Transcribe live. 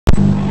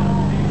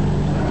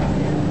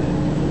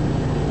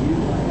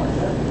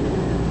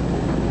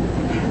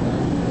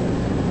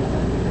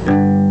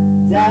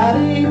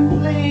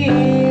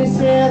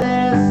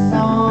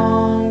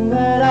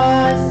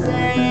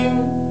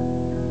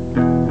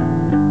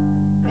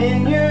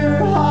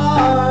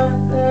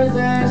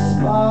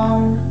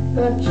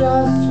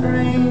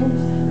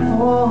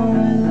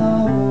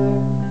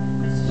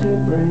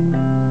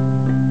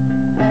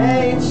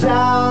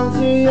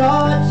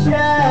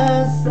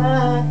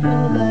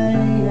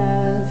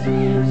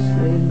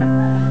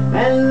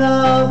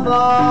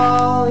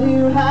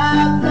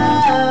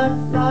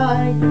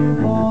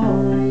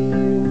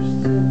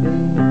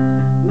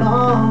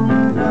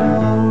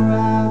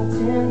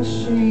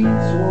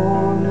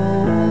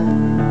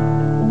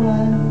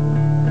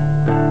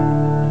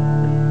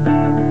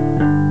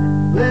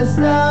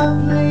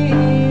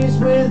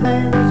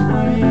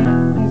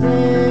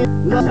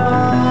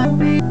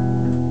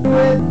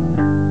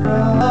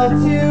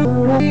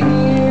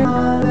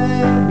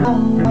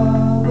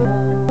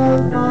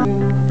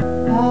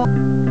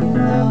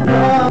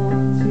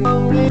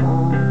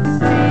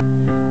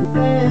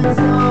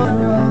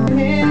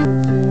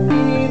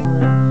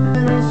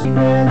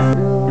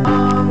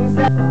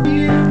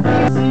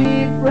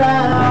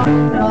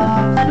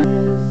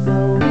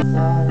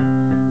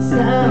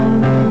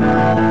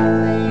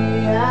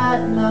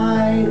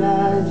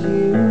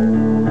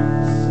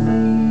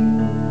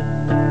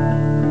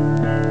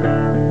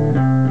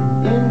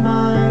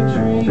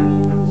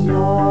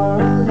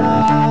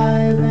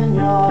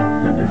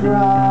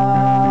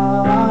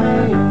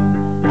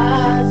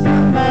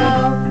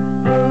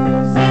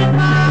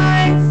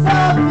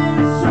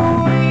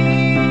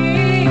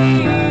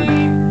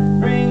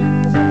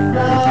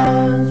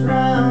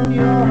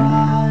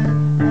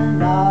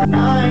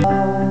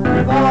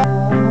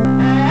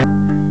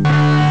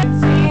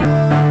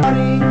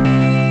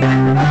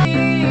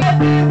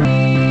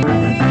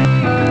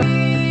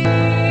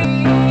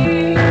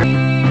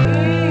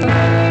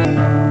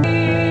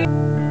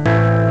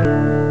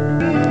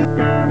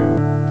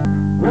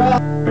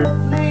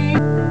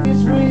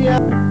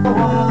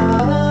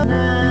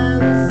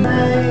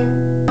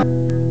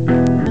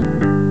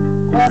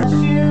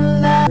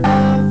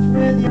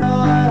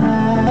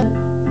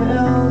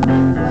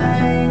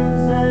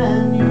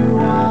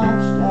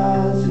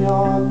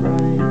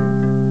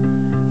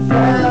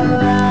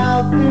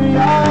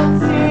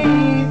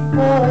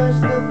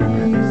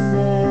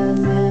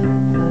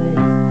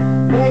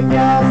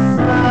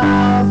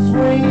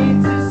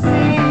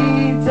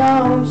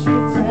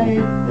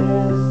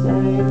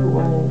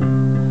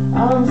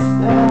I'm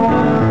still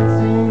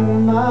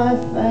wanting my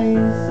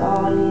face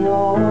on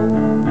your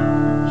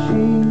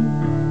cheek.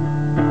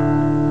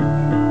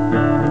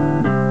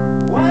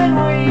 When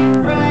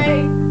we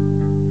break,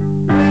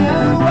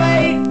 we'll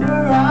wait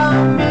for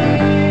our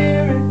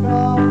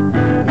miracle.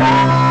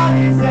 God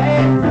is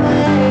a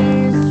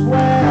place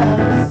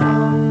where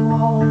some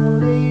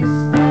holy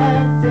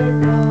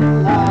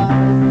spectacle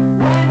lies.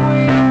 When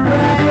we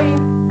break,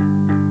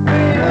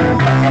 we'll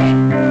wait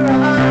for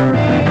our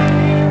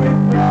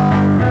miracle.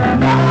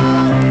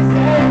 God is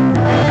a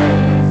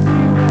place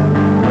you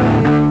will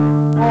wait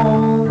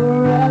for the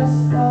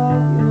rest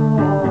of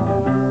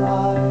your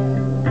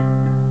life.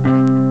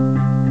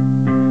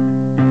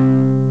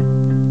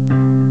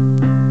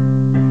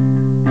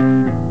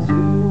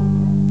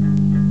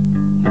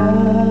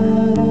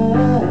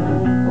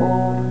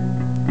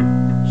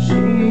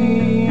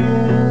 She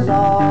is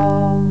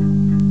all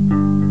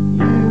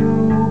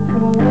you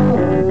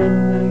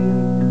could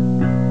need.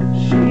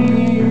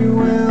 She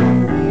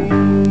will feed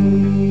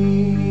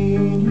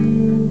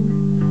you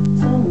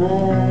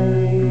tomatoes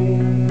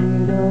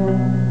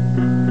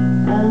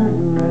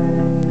and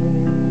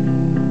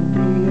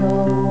radio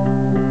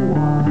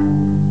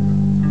wine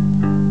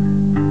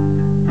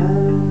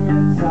and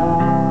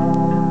retire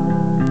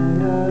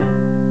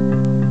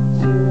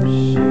to a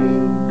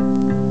sheet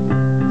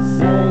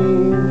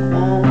safe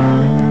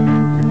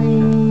and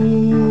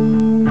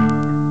clean.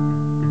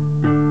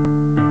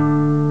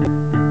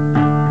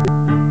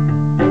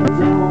 They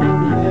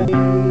don't hate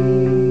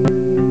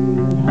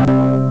her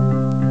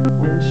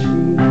when she